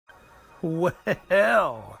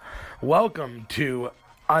Well, welcome to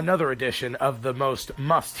another edition of the most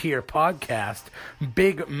must-hear podcast,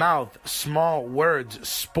 Big Mouth, Small Words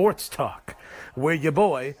Sports Talk, where your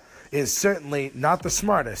boy is certainly not the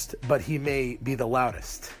smartest, but he may be the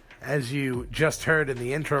loudest. As you just heard in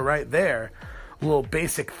the intro right there, a little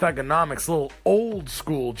basic thugonomics, a little old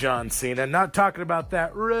school John Cena. Not talking about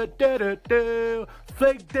that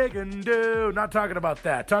fake digging do. Not talking about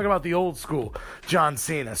that. Talking about the old school John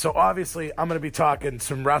Cena. So obviously I'm going to be talking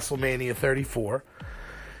some WrestleMania 34.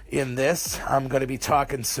 In this, I'm going to be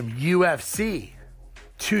talking some UFC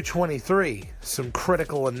 223, some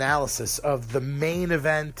critical analysis of the main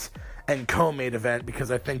event and co-main event, because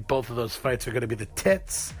I think both of those fights are going to be the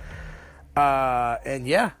tits. And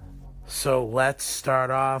yeah. So let's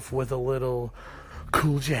start off with a little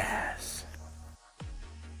cool jazz.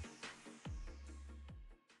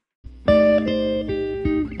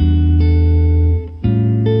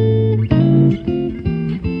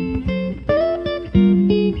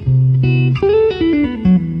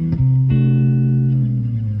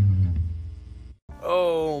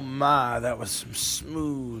 Oh my, that was some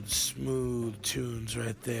smooth tunes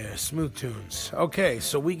right there. Smooth tunes. Okay,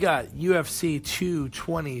 so we got UFC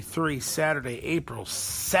 223 Saturday, April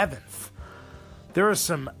 7th. There are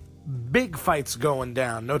some big fights going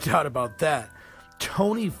down, no doubt about that.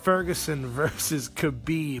 Tony Ferguson versus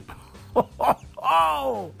Khabib.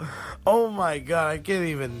 Oh my God, I can't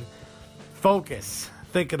even focus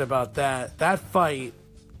thinking about that. That fight,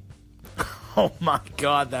 oh my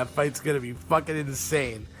God, that fight's going to be fucking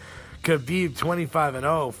insane. Khabib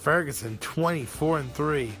 25-0, Ferguson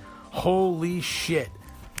 24-3. Holy shit.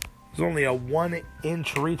 There's only a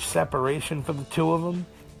 1-inch reach separation for the two of them.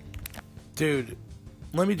 Dude,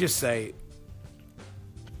 let me just say,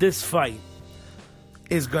 this fight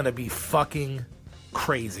is going to be fucking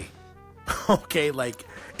crazy. Okay, like,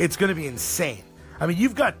 it's going to be insane. I mean,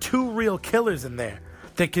 you've got two real killers in there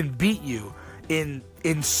that can beat you in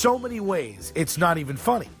so many ways, it's not even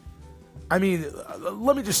funny. I mean,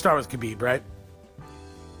 let me just start with Khabib, right?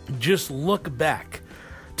 Just look back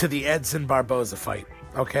to the Edson Barboza fight,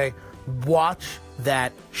 okay? Watch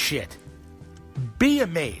that shit. Be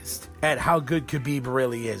amazed at how good Khabib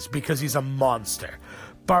really is, because he's a monster.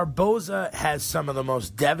 Barboza has some of the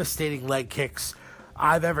most devastating leg kicks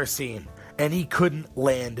I've ever seen, and he couldn't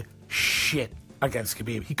land shit against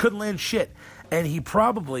Khabib. He couldn't land shit. And he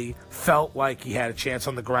probably felt like he had a chance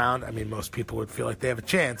on the ground. I mean, most people would feel like they have a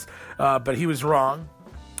chance. But he was wrong.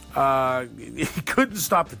 He couldn't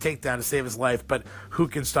stop the takedown to save his life. But who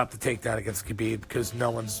can stop the takedown against Khabib? Because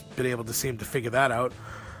no one's been able to seem to figure that out.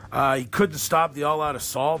 He couldn't stop the all-out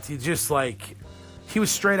assault. He was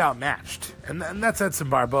straight out matched. And that's Edson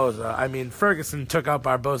Barboza. I mean, Ferguson took out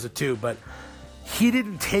Barboza too. But he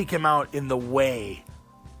didn't take him out in the way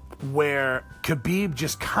where Khabib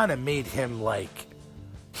just kind of made him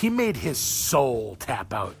he made his soul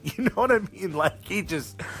tap out. You know what I mean? Like, he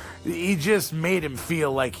just made him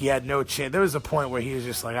feel like he had no chance. There was a point where he was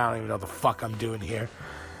just like, I don't even know what the fuck I'm doing here.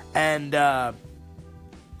 And,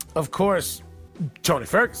 of course, Tony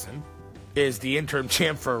Ferguson is the interim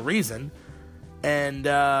champ for a reason. And,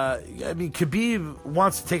 I mean, Khabib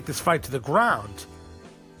wants to take this fight to the ground.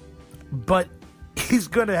 But he's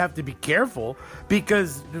going to have to be careful,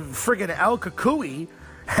 because friggin' El Kakui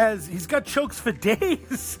he's got chokes for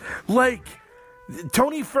days. Like,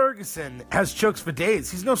 Tony Ferguson has chokes for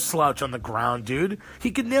days. He's no slouch on the ground, dude.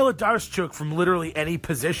 He can nail a Darce choke from literally any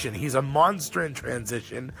position. He's a monster in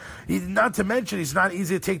transition. Not to mention, he's not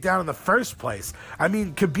easy to take down in the first place. I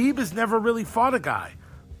mean, Khabib has never really fought a guy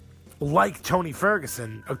like Tony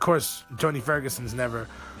Ferguson. Of course, Tony Ferguson's never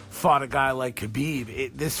fought a guy like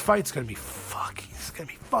Khabib. This fight's gonna be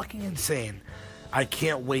fucking insane. I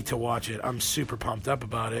can't wait to watch it. I'm super pumped up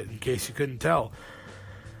about it, in case you couldn't tell.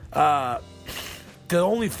 The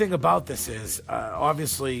only thing about this is,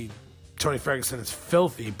 obviously, Tony Ferguson is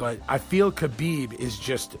filthy, but I feel Khabib is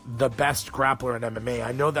just the best grappler in MMA.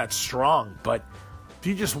 I know that's strong, but if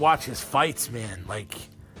you just watch his fights, man, like,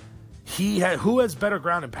 who has better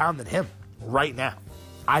ground and pound than him right now?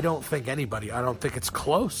 I don't think anybody. I don't think it's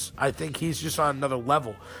close. I think he's just on another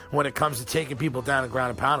level when it comes to taking people down and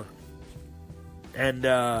ground and pounding. And,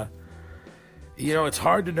 it's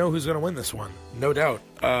hard to know who's going to win this one. No doubt.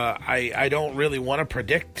 I don't really want to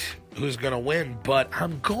predict who's going to win, but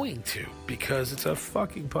I'm going to, because it's a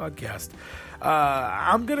fucking podcast.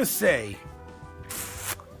 I'm going to say,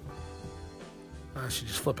 I should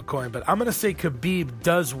just flip a coin, but I'm going to say Khabib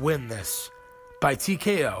does win this by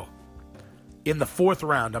TKO. In the fourth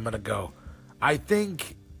round, I'm going to go. I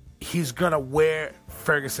think he's going to wear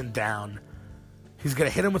Ferguson down. He's going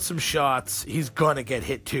to hit him with some shots. He's going to get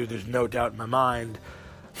hit too. There's no doubt in my mind.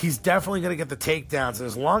 He's definitely going to get the takedowns. And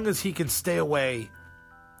as long as he can stay away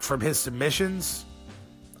from his submissions,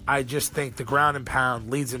 I just think the ground and pound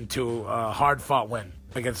leads him to a hard-fought win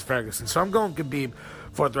against Ferguson. So I'm going Khabib,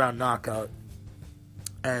 4th-round knockout.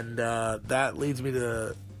 And that leads me to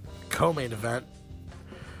the co-main event,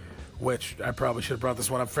 which I probably should have brought this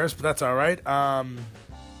one up first, but that's all right.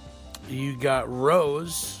 You got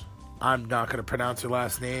Rose, I'm not going to pronounce her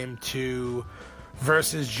last name,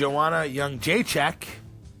 versus Joanna Jędrzejczyk.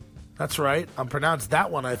 That's right. I'm pronounced that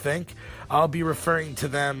one, I think. I'll be referring to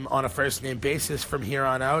them on a first-name basis from here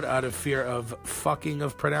on out of fear of fucking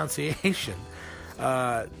of pronunciation.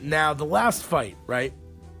 Now, the last fight, right?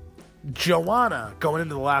 Joanna, going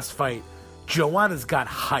into the last fight, Joanna's got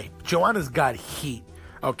hype. Joanna's got heat,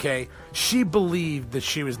 okay? She believed that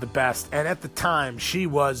she was the best, and at the time, she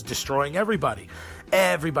was destroying everybody.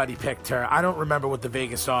 Everybody picked her. I don't remember what the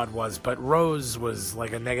Vegas odd was, but Rose was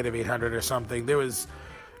like a negative 800 or something. There was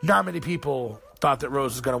not many people thought that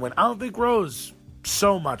Rose was going to win. I don't think Rose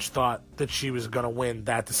so much thought that she was going to win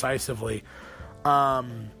that decisively. All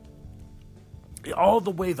the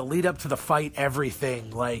way, the lead up to the fight, everything,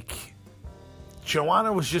 like,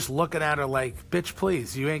 Joanna was just looking at her like, bitch,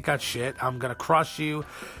 please, you ain't got shit. I'm going to crush you.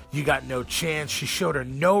 You got no chance. She showed her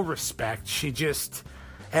no respect. She just,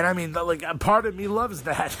 and I mean, like, part of me loves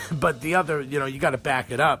that, but the other, you got to back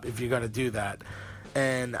it up if you're going to do that.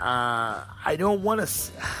 And I don't want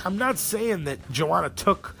to, I'm not saying that Joanna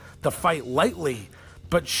took the fight lightly,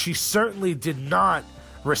 but she certainly did not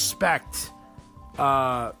respect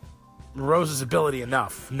Rose's ability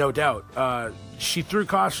enough, no doubt. She threw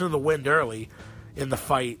caution to the wind early in the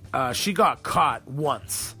fight. She got caught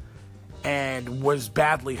once and was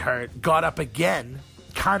badly hurt, got up again,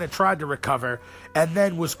 kind of tried to recover, and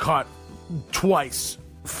then was caught twice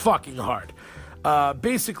fucking hard.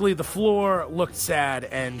 Basically, the floor looked sad,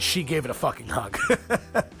 and she gave it a fucking hug.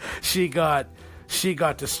 She got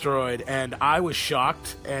destroyed, and I was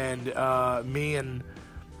shocked, and me and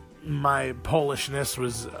my Polishness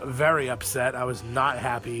was very upset. I was not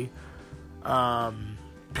happy,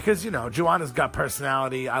 because, Joanna's got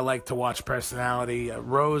personality. I like to watch personality.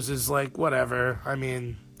 Rose is like, whatever. I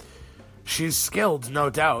mean, she's skilled, no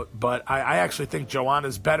doubt, but I actually think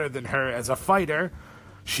Joanna's better than her as a fighter.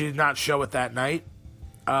 She did not show it that night.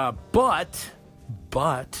 But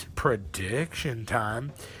prediction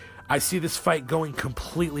time. I see this fight going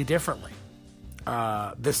completely differently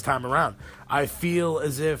this time around. I feel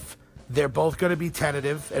as if they're both going to be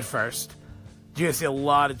tentative at first. You're going to see a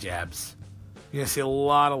lot of jabs. You're going to see a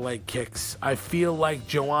lot of leg kicks. I feel like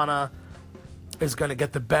Joanna is going to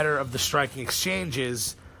get the better of the striking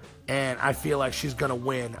exchanges, and I feel like she's going to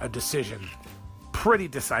win a decision pretty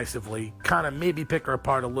decisively, kind of maybe pick her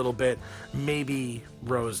apart a little bit. Maybe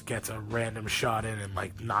Rose gets a random shot in and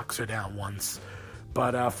like knocks her down once.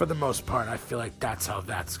 But for the most part, I feel like that's how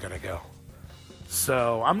that's going to go.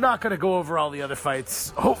 So I'm not going to go over all the other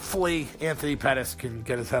fights. Hopefully Anthony Pettis can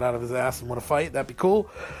get his head out of his ass and win a fight. That'd be cool.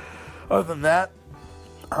 Other than that,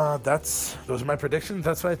 those are my predictions.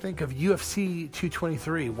 That's what I think of UFC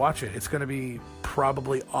 223. Watch it. It's going to be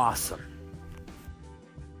probably awesome.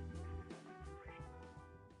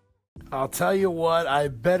 I'll tell you what, I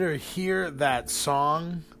better hear that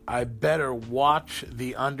song. I better watch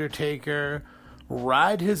The Undertaker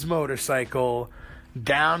ride his motorcycle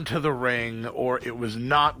down to the ring, or it was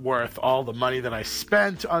not worth all the money that I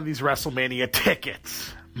spent on these WrestleMania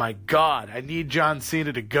tickets. My God, I need John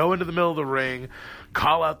Cena to go into the middle of the ring,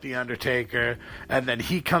 call out The Undertaker, and then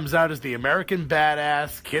he comes out as the American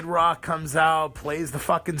Badass. Kid Rock comes out, plays the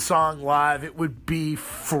fucking song live. It would be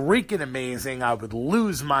freaking amazing. I would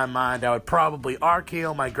lose my mind. I would probably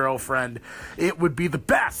RKO my girlfriend. It would be the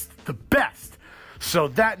best. The best. So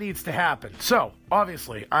that needs to happen. So,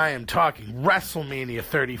 obviously, I am talking WrestleMania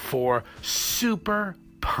 34. Super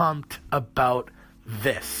pumped about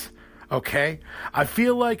this. Okay? I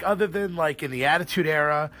feel like other than like in the Attitude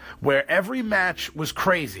Era, where every match was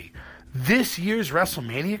crazy, this year's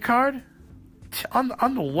WrestleMania card, on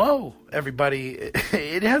the low, everybody,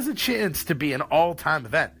 it has a chance to be an all-time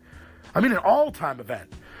event. I mean, an all-time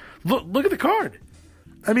event. Look at the card.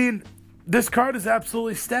 I mean, this card is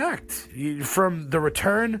absolutely stacked. From the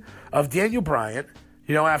return of Daniel Bryan,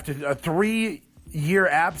 after a 3-year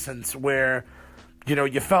absence where,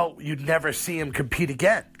 you felt you'd never see him compete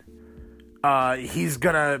again. He's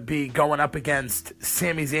going to be going up against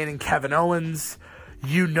Sami Zayn and Kevin Owens.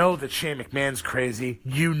 You know that Shane McMahon's crazy.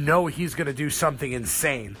 You know he's going to do something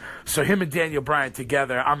insane. So him and Daniel Bryan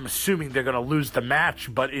together, I'm assuming they're going to lose the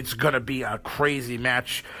match, but it's going to be a crazy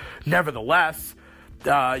match nevertheless.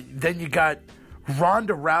 Then you got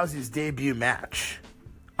Ronda Rousey's debut match.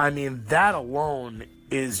 I mean, that alone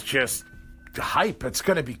is just hype. It's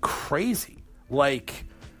going to be crazy. Like,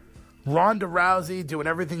 Ronda Rousey doing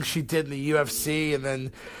everything she did in the UFC and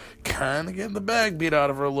then kind of getting the bag beat out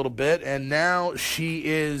of her a little bit. And now she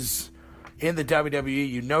is in the WWE.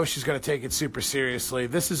 You know she's going to take it super seriously.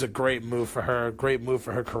 This is a great move for her. Great move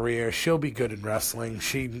for her career. She'll be good in wrestling.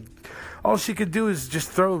 All she could do is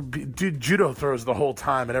just do judo throws the whole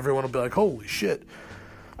time, and everyone will be like, holy shit.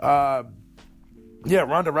 Yeah,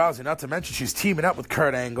 Ronda Rousey, not to mention she's teaming up with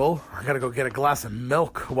Kurt Angle. I got to go get a glass of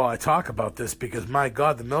milk while I talk about this because, my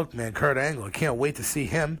God, the milkman, Kurt Angle, I can't wait to see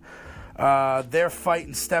him. They're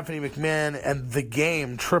fighting Stephanie McMahon and The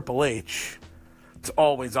Game, Triple H. It's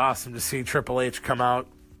always awesome to see Triple H come out,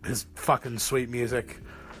 his fucking sweet music.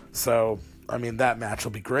 So, I mean, that match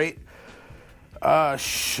will be great.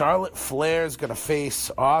 Charlotte Flair is going to face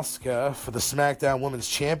Asuka for the SmackDown Women's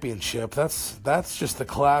Championship. That's just the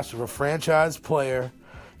clash of a franchise player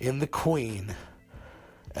in the Queen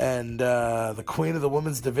and the Queen of the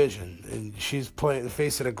women's division. And she's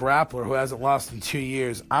facing a grappler who hasn't lost in 2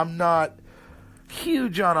 years. I'm not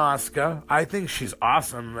huge on Asuka. I think she's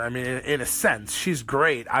awesome. I mean, in a sense, she's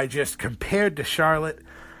great. I just, compared to Charlotte,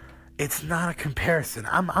 it's not a comparison.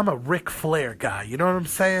 I'm a Ric Flair guy. You know what I'm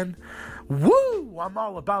saying? Woo! I'm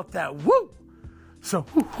all about that. Woo! So,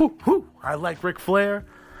 woo. I like Ric Flair.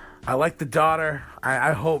 I like the daughter.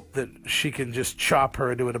 I hope that she can just chop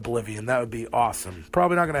her into an oblivion. That would be awesome.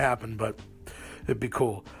 Probably not going to happen, but it'd be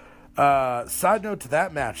cool. Side note to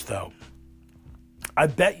that match, though. I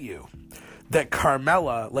bet you that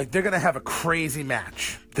Carmella, like, they're going to have a crazy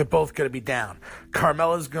match. They're both going to be down.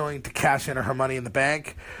 Carmella's going to cash in her money in the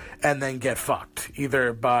bank and then get fucked,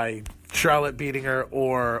 either by Charlotte beating her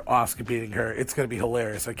or Asuka beating her. It's going to be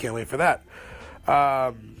hilarious. I can't wait for that.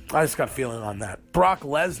 I just got a feeling on that. Brock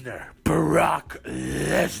Lesnar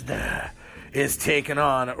is taking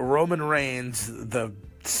on Roman Reigns, the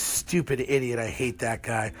stupid idiot. I hate that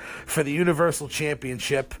guy, for the Universal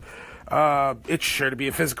Championship. It's sure to be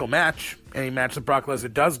a physical match. Any match that Brock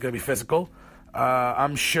Lesnar does is going to be physical.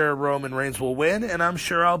 I'm sure Roman Reigns will win, and I'm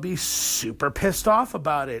sure I'll be super pissed off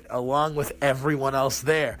about it, along with everyone else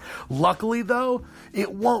there. Luckily, though,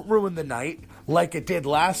 it won't ruin the night like it did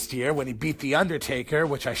last year when he beat The Undertaker,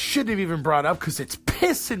 which I shouldn't have even brought up because it's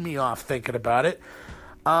pissing me off thinking about it.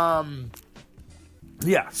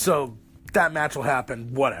 Yeah, so that match will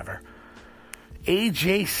happen, whatever.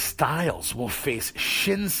 AJ Styles will face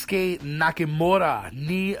Shinsuke Nakamura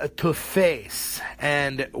knee to face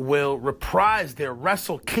and will reprise their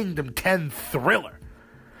Wrestle Kingdom 10 thriller.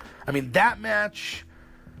 I mean, that match,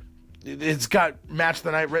 it's got match of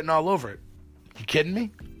the night written all over it. You kidding me?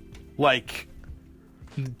 Like,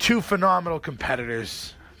 two phenomenal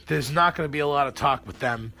competitors. There's not going to be a lot of talk with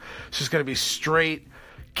them. It's just going to be straight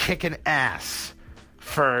kicking ass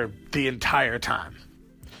for the entire time.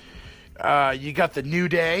 You got the New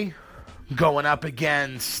Day going up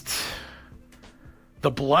against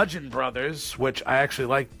the Bludgeon Brothers, which I actually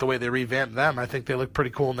like the way they revamped them. I think they look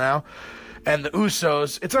pretty cool now. And the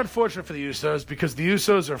Usos. It's unfortunate for the Usos because the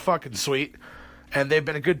Usos are fucking sweet, and they've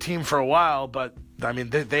been a good team for a while, but, I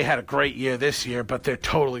mean, they had a great year this year, but they're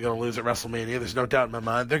totally going to lose at WrestleMania. There's no doubt in my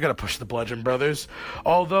mind. They're going to push the Bludgeon Brothers,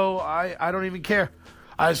 although I don't even care.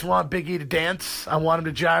 I just want Big E to dance. I want him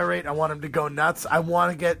to gyrate. I want him to go nuts. I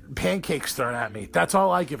want to get pancakes thrown at me. That's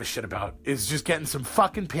all I give a shit about, is just getting some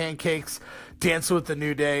fucking pancakes, dancing with the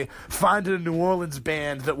New Day, finding a New Orleans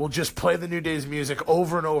band that will just play the New Day's music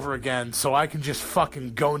over and over again so I can just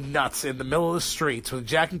fucking go nuts in the middle of the streets with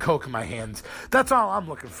Jack and Coke in my hands. That's all I'm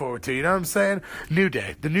looking forward to, you know what I'm saying? New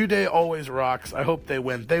Day. The New Day always rocks. I hope they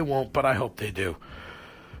win. They won't, but I hope they do.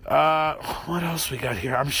 What else we got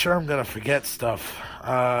here? I'm sure I'm going to forget stuff.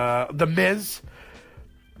 The Miz,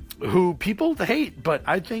 who people hate, but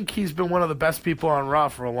I think he's been one of the best people on Raw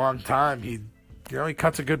for a long time. He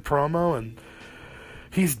cuts a good promo, and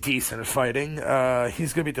he's decent at fighting.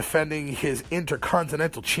 He's going to be defending his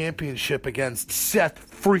Intercontinental Championship against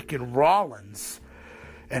Seth freaking Rollins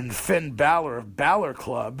and Finn Balor of Balor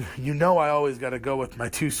Club. You know I always got to go with my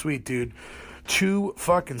too sweet dude. Two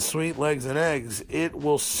fucking sweet legs and eggs. It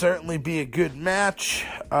will certainly be a good match,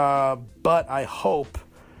 but I hope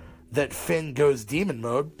that Finn goes demon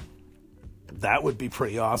mode. That would be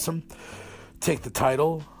pretty awesome. Take the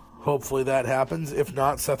title. Hopefully that happens. If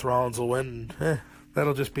not, Seth Rollins will win.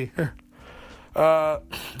 That'll just be...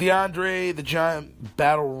 The Andre the Giant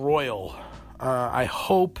Battle Royal. I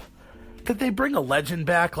hope that they bring a legend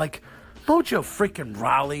back, like Mojo freaking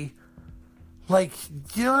Rawley. Like,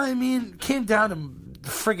 you know what I mean? Came down to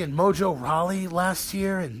friggin' Mojo Rawley last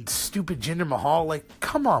year and stupid Jinder Mahal. Like,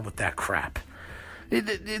 come on with that crap.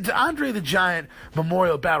 It's Andre the Giant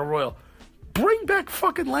Memorial Battle Royal. Bring back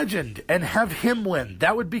fucking Legend and have him win.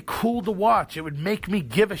 That would be cool to watch. It would make me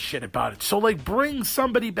give a shit about it. So, like, bring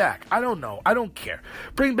somebody back. I don't know. I don't care.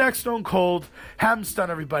 Bring back Stone Cold. Have him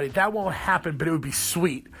stun everybody. That won't happen, but it would be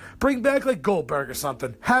sweet. Bring back, like, Goldberg or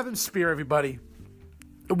something. Have him spear everybody.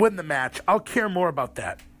 Win the match. I'll care more about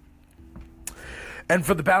that. And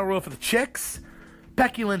for the Battle Royal for the chicks,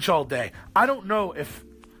 Becky Lynch all day. I don't know if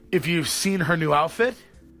you've seen her new outfit,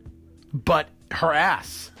 but her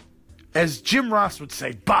ass. As Jim Ross would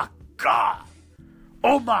say, "Bah God,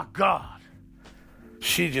 oh my God."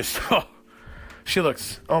 She just, she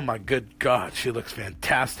looks, oh my good God, she looks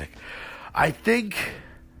fantastic. I think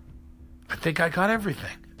I got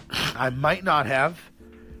everything. I might not have,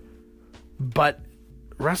 but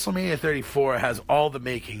WrestleMania 34 has all the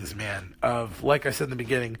makings, man, of, like I said in the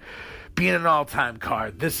beginning, being an all-time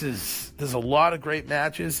card. There's a lot of great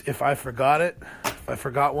matches. If I forgot it, if I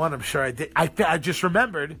forgot one, I'm sure I did. I just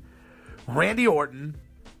remembered Randy Orton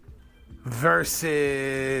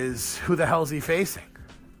versus, who the hell is he facing?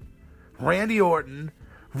 Randy Orton,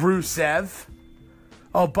 Rusev,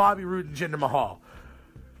 Bobby Roode and Jinder Mahal.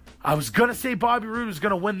 I was going to say Bobby Roode was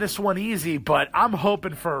going to win this one easy, but I'm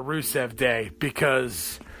hoping for a Rusev Day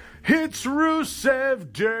because it's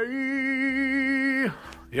Rusev Day.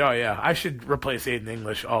 Yeah, I should replace Aiden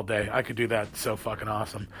English all day. I could do that. So fucking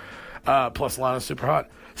awesome. Plus Lana's super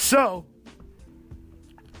hot. So,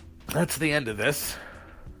 that's the end of this.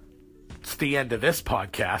 It's the end of this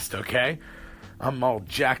podcast, okay? I'm all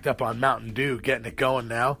jacked up on Mountain Dew, getting it going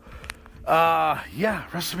now. Yeah,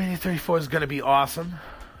 WrestleMania 34 is going to be awesome.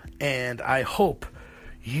 And I hope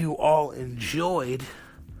you all enjoyed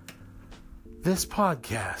this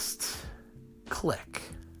podcast. Click.